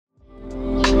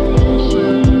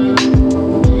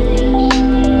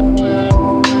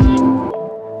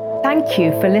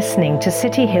Thank you for listening to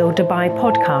City Hill Dubai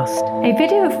podcast. A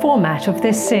video format of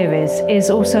this series is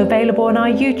also available on our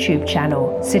YouTube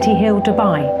channel, City Hill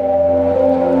Dubai.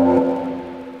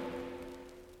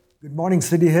 Good morning,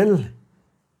 City Hill.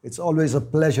 It's always a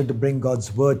pleasure to bring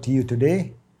God's word to you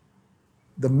today.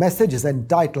 The message is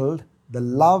entitled, The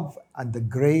Love and the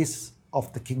Grace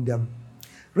of the Kingdom.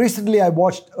 Recently, I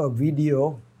watched a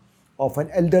video of an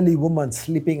elderly woman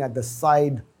sleeping at the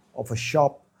side of a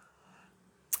shop.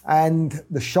 And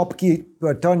the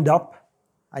shopkeeper turned up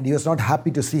and he was not happy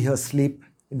to see her sleep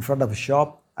in front of a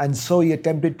shop. And so he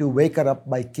attempted to wake her up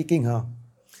by kicking her.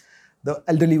 The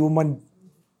elderly woman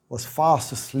was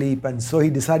fast asleep, and so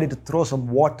he decided to throw some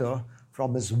water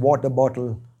from his water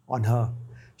bottle on her.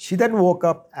 She then woke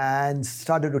up and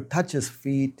started to touch his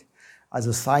feet as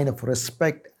a sign of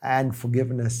respect and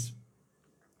forgiveness.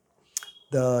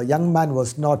 The young man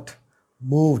was not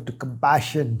moved to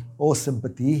compassion or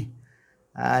sympathy,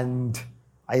 and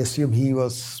I assume he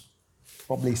was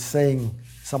probably saying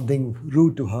something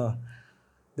rude to her.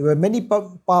 There were many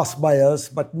passers-by,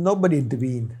 but nobody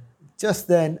intervened. Just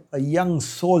then, a young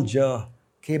soldier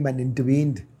came and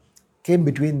intervened, came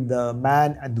between the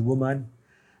man and the woman,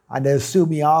 and I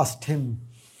assume he asked him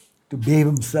to behave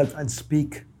himself and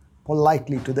speak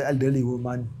politely to the elderly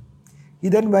woman. He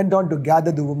then went on to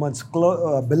gather the woman's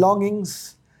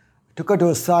belongings, took her to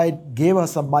his side, gave her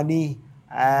some money,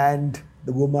 and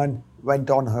the woman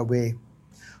went on her way.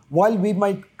 While we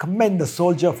might commend the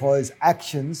soldier for his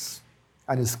actions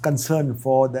and his concern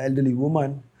for the elderly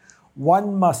woman,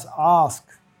 one must ask,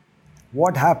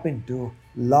 what happened to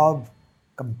love,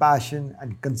 compassion,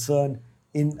 and concern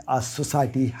in our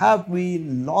society? Have we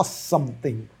lost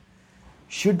something?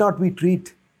 Should not we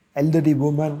treat elderly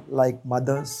women like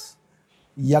mothers,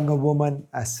 younger women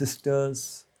as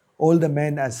sisters, older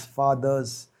men as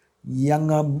fathers,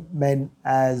 younger men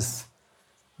as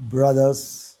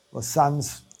brothers or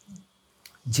sons?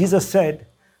 Jesus said,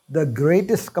 the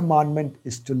greatest commandment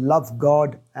is to love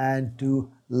God and to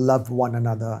love one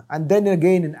another. And then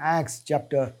again in Acts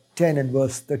chapter 10 and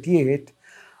verse 38,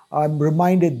 I'm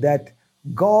reminded that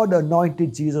God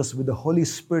anointed Jesus with the Holy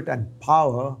Spirit and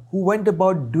power, who went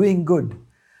about doing good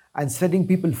and setting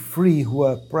people free who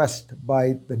were oppressed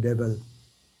by the devil.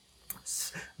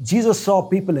 Jesus saw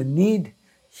people in need.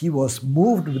 He was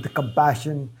moved with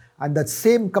compassion, and that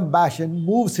same compassion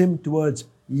moves him towards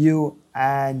you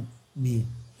and me.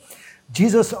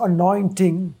 Jesus'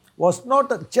 anointing was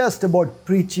not just about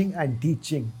preaching and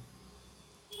teaching.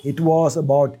 It was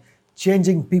about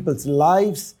changing people's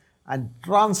lives and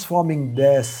transforming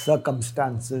their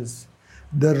circumstances.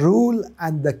 The rule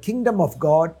and the kingdom of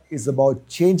God is about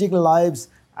changing lives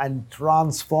and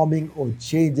transforming or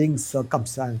changing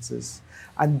circumstances.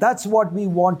 And that's what we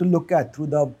want to look at through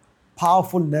the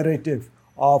powerful narrative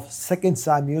of 2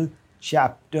 Samuel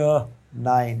chapter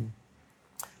 9.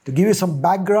 To give you some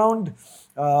background,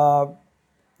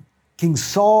 King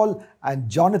Saul and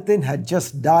Jonathan had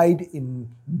just died in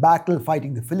battle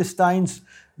fighting the Philistines.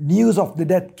 News of the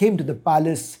death came to the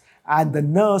palace, and the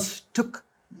nurse took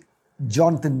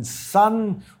Jonathan's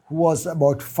son, who was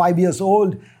about 5 years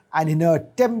old, and in an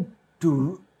attempt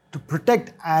to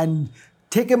protect and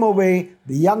take him away,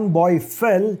 the young boy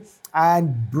fell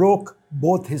and broke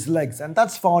both his legs. And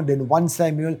that's found in 1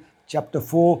 Samuel chapter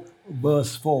 4,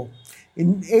 verse 4.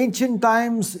 In ancient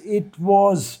times, it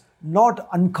was not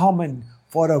uncommon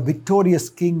for a victorious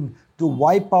king to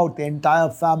wipe out the entire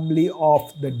family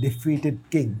of the defeated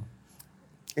king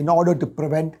in order to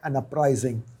prevent an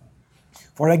uprising.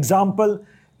 For example,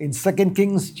 in 2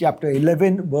 Kings chapter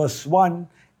 11, verse 1,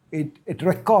 it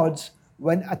records,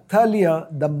 when Athaliah,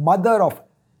 the mother of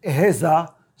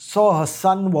Ahijah, saw her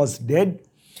son was dead,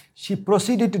 she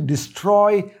proceeded to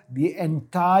destroy the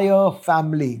entire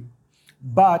family.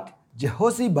 But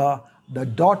Jehosheba, the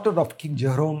daughter of King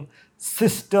Jehoram,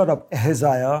 sister of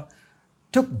Ahaziah,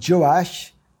 took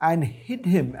Joash and hid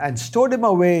him and stored him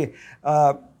away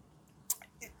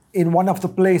in one of the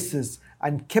places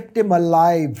and kept him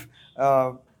alive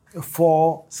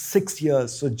for 6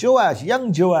 years. So Joash,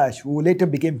 young Joash, who later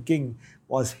became king,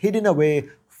 was hidden away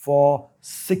for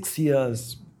 6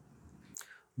 years.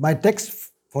 My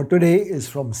text for today is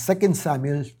from 2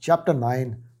 Samuel chapter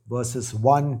 9, verses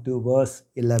 1 to verse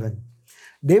 11.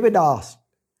 David asked,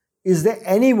 is there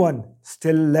anyone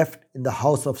still left in the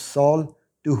house of Saul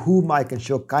to whom I can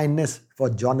show kindness for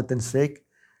Jonathan's sake?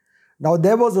 Now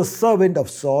there was a servant of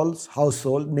Saul's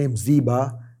household named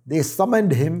Ziba. They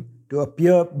summoned him to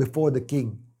appear before the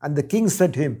king. And the king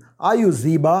said to him, are you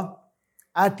Ziba?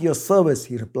 At your service,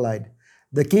 he replied.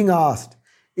 The king asked,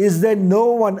 is there no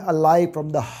one alive from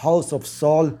the house of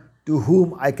Saul to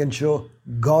whom I can show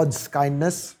God's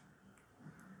kindness?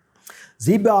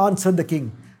 Ziba answered the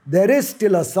king, "There is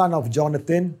still a son of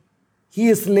Jonathan. He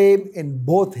is lame in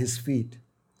both his feet."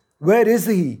 "Where is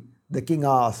he?" the king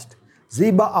asked.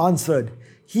 Ziba answered,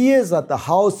 "He is at the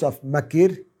house of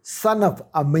Machir, son of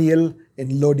Ammiel,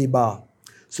 in Lodibar."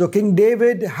 So King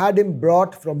David had him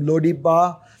brought from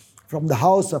Lodibar, from the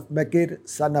house of Machir,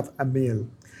 son of Ammiel.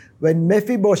 When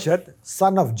Mephibosheth,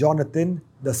 son of Jonathan,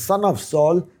 the son of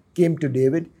Saul, came to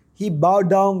David, he bowed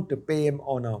down to pay him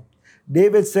honor.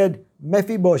 David said,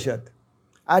 "Mephibosheth,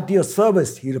 at your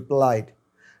service," he replied.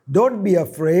 "Don't be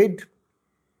afraid,"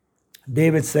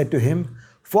 David said to him,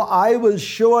 "for I will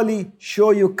surely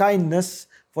show you kindness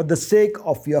for the sake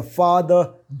of your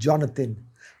father Jonathan.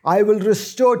 I will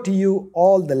restore to you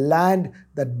all the land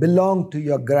that belonged to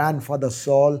your grandfather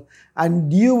Saul,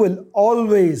 and you will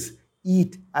always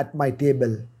eat at my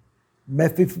table."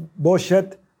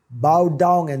 Mephibosheth bowed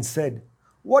down and said,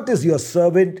 "What is your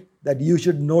servant that you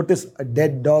should notice a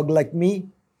dead dog like me?"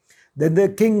 Then the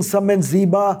king summoned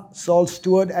Ziba, Saul's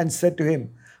steward, and said to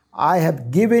him, "I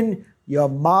have given your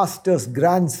master's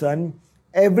grandson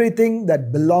everything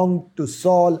that belonged to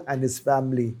Saul and his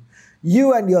family.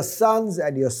 You and your sons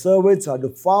and your servants are to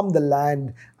farm the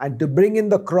land and to bring in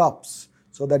the crops,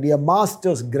 so that your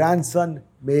master's grandson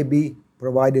may be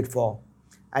provided for.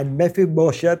 And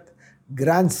Mephibosheth,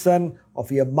 grandson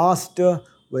of your master,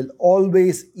 will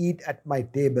always eat at my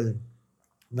table."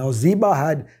 Now Ziba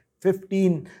had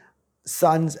 15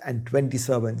 sons and 20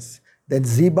 servants. Then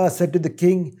Ziba said to the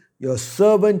king, "Your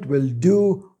servant will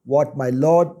do what my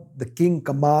lord the king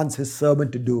commands his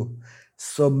servant to do."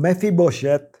 So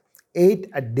Mephibosheth ate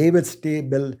at David's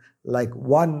table like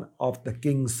one of the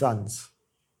king's sons.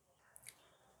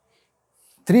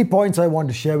 3 points I want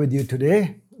to share with you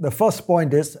today. The first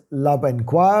point is love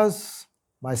inquires.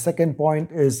 My second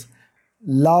point is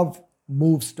love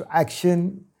moves to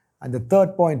action. And the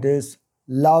third point is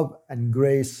love and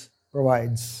grace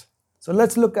provides. So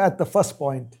let's look at the first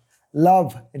point.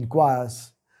 Love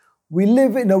inquires. We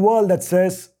live in a world that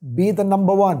says, be the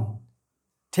number one.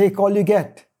 Take all you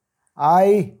get.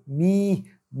 I, me,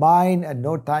 mine, and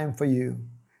no time for you.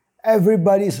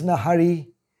 Everybody's in a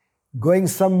hurry, going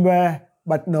somewhere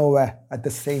but nowhere at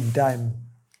the same time.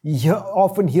 You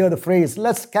often hear the phrase,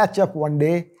 let's catch up one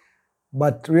day,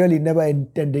 but really never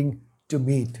intending to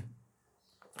meet.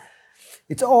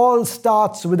 It all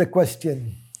starts with a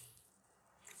question.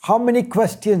 How many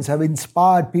questions have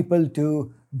inspired people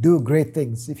to do great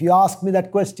things? If you ask me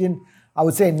that question, I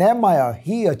would say Nehemiah,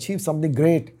 he achieved something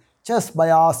great just by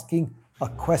asking a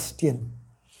question.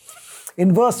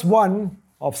 In verse 1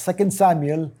 of 2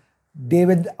 Samuel,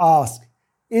 David asked,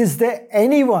 "Is there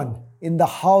anyone in the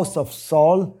house of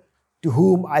Saul to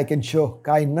whom I can show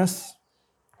kindness?"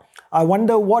 I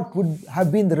wonder what would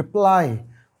have been the reply.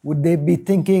 Would they be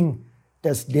thinking,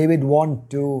 does David want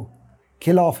to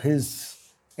kill off his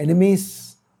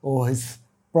enemies or his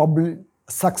probably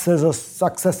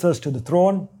successors to the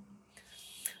throne?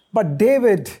 But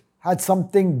David had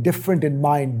something different in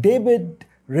mind. David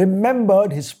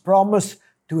remembered his promise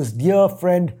to his dear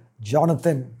friend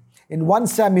Jonathan. In 1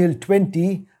 Samuel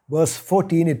 20, verse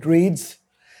 14, it reads,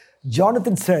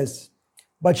 Jonathan says,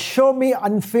 "But show me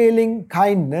unfailing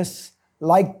kindness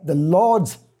like the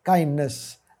Lord's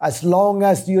kindness as long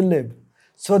as you live,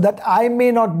 so that I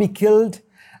may not be killed,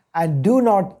 and do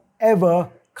not ever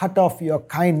cut off your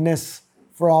kindness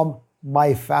from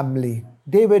my family."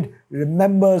 David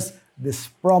remembers this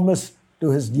promise to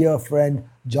his dear friend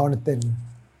Jonathan.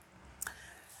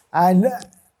 And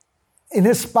in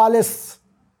his palace,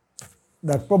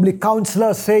 the probably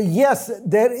counselors say, yes,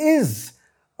 there is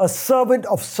a servant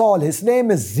of Saul. His name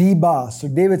is Ziba. So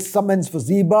David summons for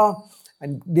Ziba,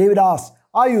 and David asks,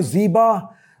 "Are you Ziba?"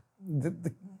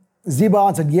 Ziba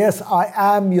answered, "Yes, I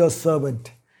am your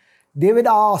servant." David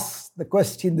asks the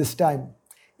question this time,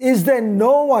 "Is there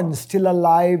no one still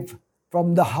alive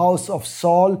from the house of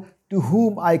Saul to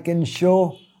whom I can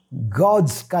show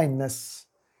God's kindness?"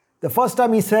 The first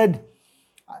time he said,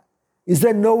 "Is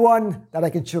there no one that I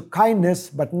can show kindness?"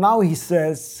 But now he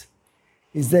says,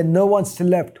 "Is there no one still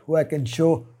left who I can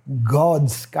show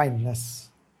God's kindness?"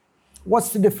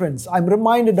 What's the difference? I'm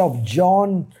reminded of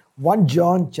 1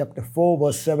 John chapter 4,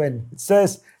 verse 7. It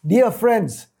says, "Dear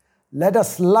friends, let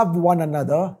us love one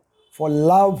another, for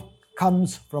love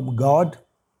comes from God.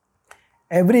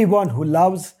 Everyone who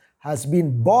loves has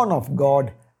been born of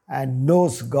God and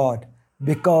knows God,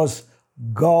 because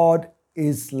God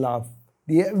is love."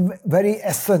 The very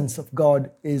essence of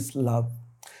God is love.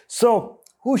 So,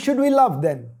 who should we love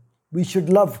then? We should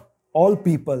love all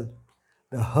people,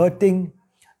 the hurting,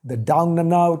 the down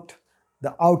and out,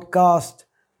 the outcast,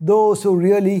 those who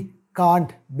really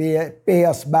can't pay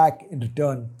us back in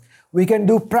return. We can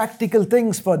do practical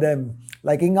things for them,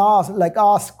 like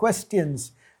ask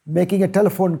questions, making a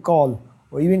telephone call,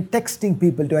 or even texting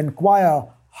people to inquire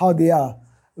how they are,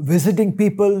 visiting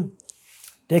people,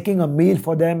 taking a meal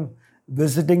for them,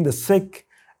 visiting the sick,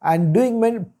 and doing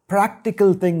many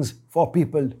practical things for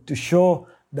people to show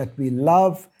that we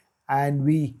love and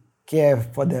we care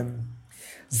for them.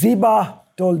 Ziba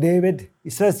told David, he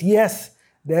says, yes,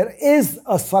 there is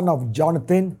a son of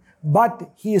Jonathan,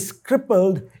 but he is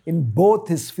crippled in both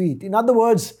his feet. In other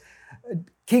words,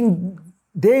 King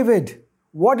David,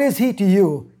 what is he to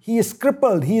you? He is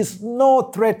crippled. He is no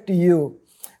threat to you.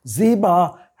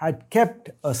 Ziba had kept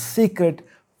a secret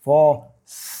for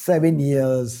 7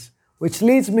 years, which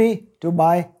leads me to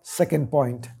my second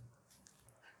point.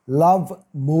 Love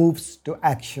moves to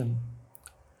action.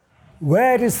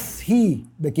 Where is he?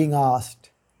 The king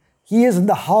asked. He is in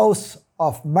the house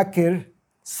of Makir,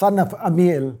 son of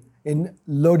Amiel, in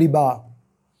Lodibar.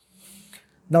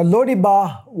 Now,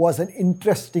 Lodibar was an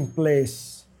interesting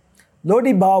place.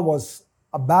 Lodibar was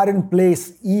a barren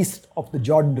place east of the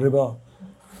Jordan River,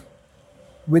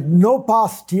 with no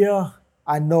pasture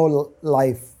and no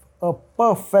life. A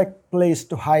perfect place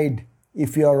to hide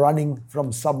if you are running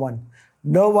from someone.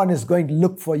 No one is going to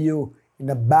look for you in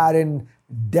a barren,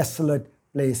 desolate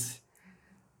place.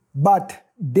 But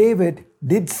David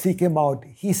did seek him out.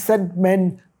 He sent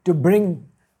men to bring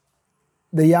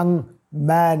the young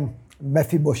man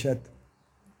Mephibosheth.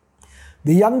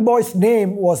 The young boy's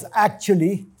name was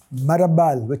actually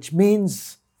Merab, which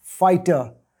means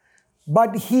fighter.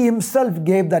 But he himself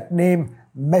gave that name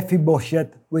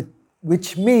Mephibosheth,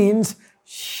 which means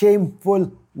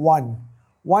shameful one.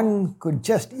 One could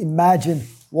just imagine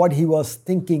what he was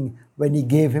thinking when he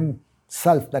gave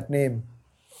himself that name.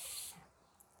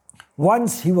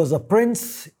 Once he was a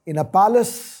prince in a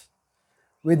palace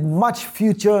with much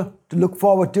future to look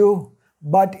forward to,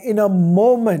 but in a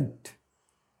moment,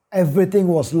 everything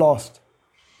was lost.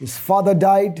 His father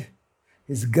died,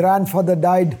 his grandfather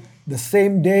died the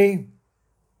same day.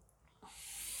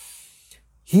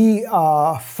 He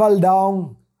fell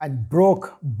down and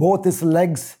broke both his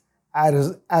legs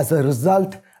as a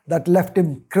result that left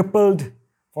him crippled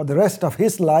for the rest of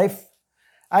his life.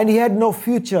 And he had no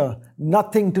future,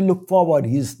 nothing to look forward.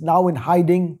 He's now in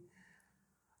hiding,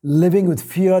 living with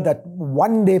fear that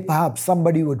one day perhaps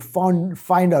somebody would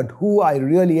find out who I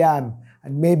really am,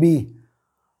 and maybe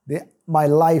my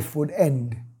life would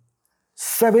end.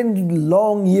 7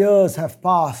 long years have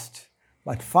passed,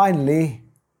 but finally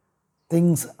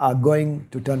things are going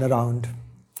to turn around.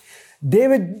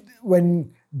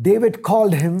 When David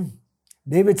called him,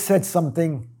 David said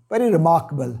something very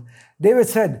remarkable. David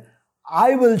said,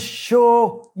 I will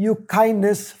show you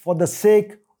kindness for the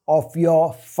sake of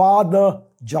your father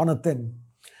Jonathan.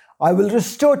 I will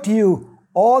restore to you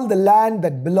all the land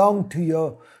that belonged to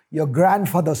your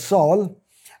grandfather Saul,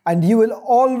 and you will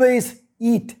always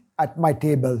eat at my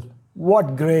table.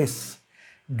 What grace!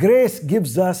 Grace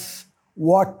gives us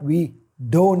what we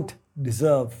don't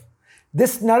deserve.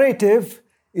 This narrative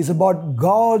is about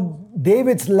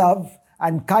David's love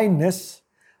and kindness,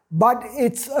 but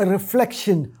it's a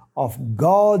reflection of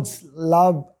God's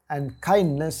love and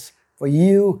kindness for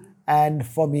you and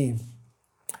for me.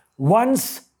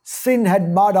 Once sin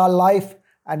had marred our life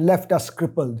and left us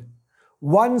crippled.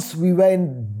 Once we were in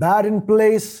a barren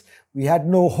place, we had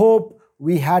no hope,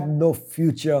 we had no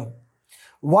future.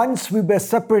 Once we were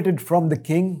separated from the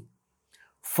King,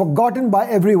 forgotten by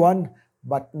everyone,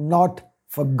 but not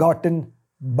forgotten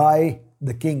by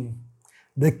the King.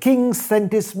 The King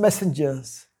sent his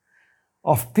messengers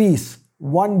of peace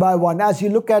one by one. As you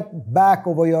look back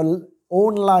over your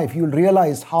own life, you'll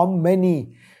realize how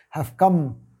many have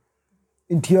come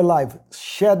into your life,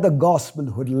 shared the gospel,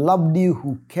 who loved you,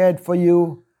 who cared for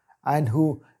you, and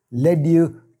who led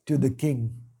you to the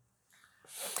King.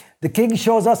 The King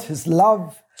shows us his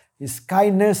love, his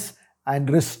kindness, and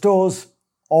restores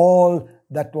all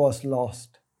that was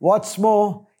lost. What's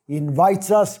more, he invites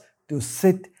us to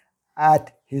sit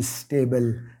at his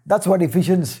table. That's what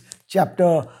Ephesians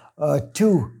chapter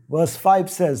 2, verse 5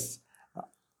 says,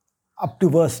 up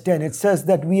to verse 10. It says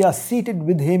that we are seated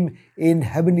with him in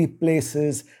heavenly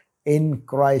places in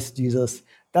Christ Jesus.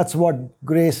 That's what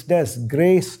grace does.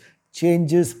 Grace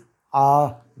changes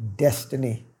our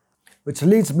destiny. Which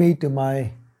leads me to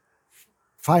my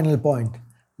final point.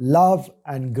 Love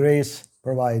and grace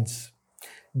provides.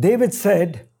 David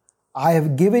said, I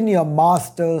have given your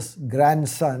master's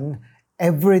grandson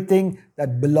everything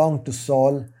that belonged to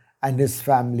Saul and his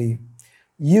family.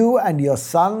 You and your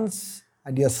sons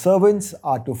and your servants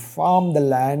are to farm the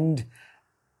land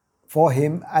for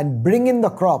him and bring in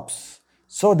the crops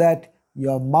so that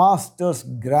your master's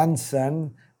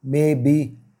grandson may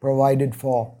be provided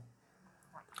for.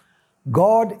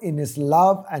 God, in His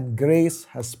love and grace,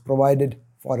 has provided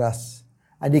for us,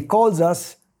 and He calls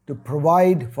us to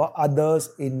provide for others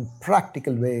in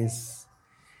practical ways.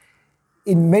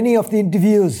 In many of the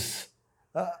interviews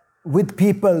with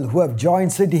people who have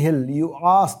joined City Hill, you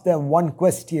ask them one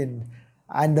question,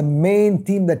 and the main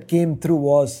theme that came through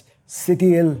was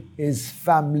City Hill is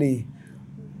family.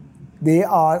 They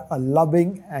are a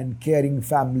loving and caring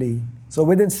family. So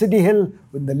within City Hill,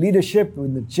 within the leadership,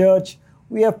 within the church,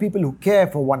 we have people who care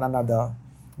for one another.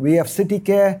 We have City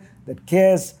Care that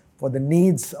cares for the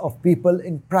needs of people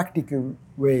in practical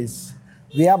ways.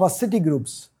 We have our city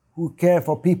groups who care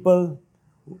for people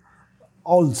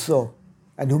also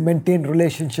and who maintain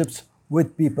relationships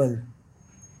with people.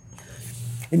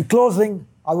 In closing,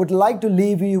 I would like to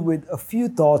leave you with a few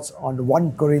thoughts on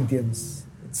 1 Corinthians.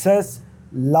 It says,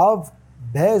 love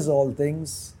bears all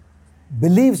things,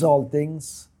 believes all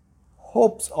things,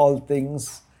 hopes all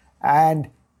things, and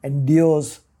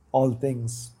endures all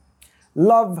things.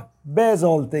 Love bears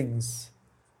all things.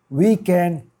 We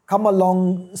can come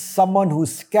along someone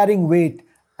who's carrying weight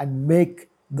and make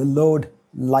the load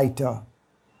lighter.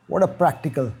 What a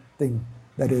practical thing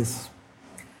that is.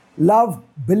 Love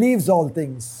believes all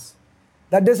things.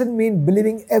 That doesn't mean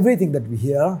believing everything that we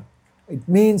hear. It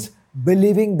means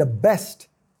believing the best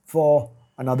for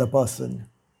another person.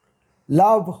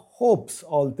 Love hopes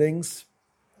all things.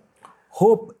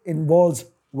 Hope involves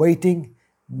waiting.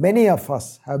 Many of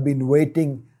us have been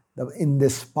waiting in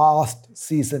this past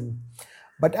season.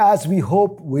 But as we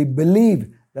hope, we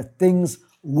believe that things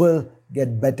will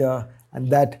get better and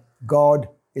that God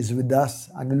is with us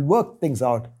and will work things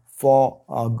out for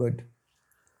our good.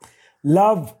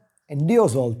 Love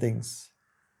endures all things.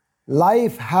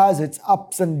 Life has its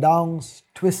ups and downs,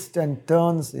 twists and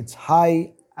turns, its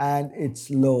high and its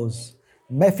lows.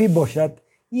 Mephibosheth,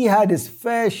 he had his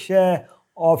fair share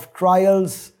of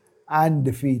trials and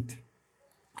defeat.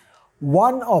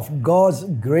 One of God's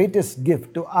greatest gifts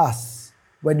to us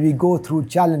when we go through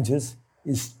challenges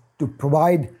is to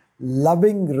provide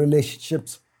loving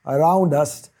relationships around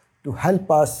us to help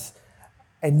us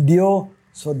endure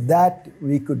so that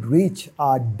we could reach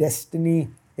our destiny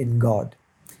in God.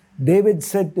 David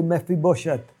said to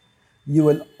Mephibosheth, "You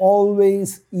will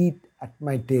always eat at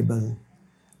my table."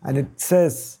 And it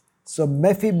says, so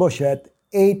Mephibosheth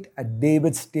ate at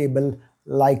David's table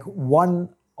like one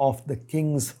of the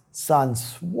king's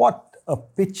sons. What a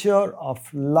picture of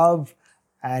love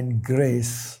and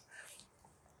grace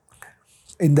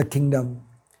in the kingdom.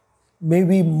 May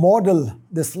we model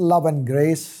this love and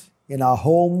grace in our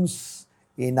homes,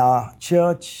 in our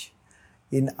church,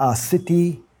 in our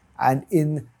city, and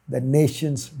in the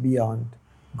nations beyond.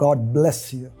 God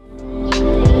bless you.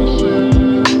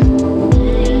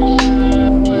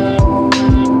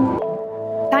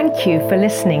 Thank you for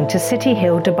listening to City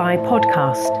Hill Dubai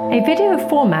podcast. A video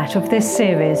format of this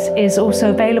series is also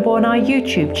available on our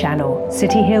YouTube channel,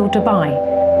 City Hill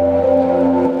Dubai.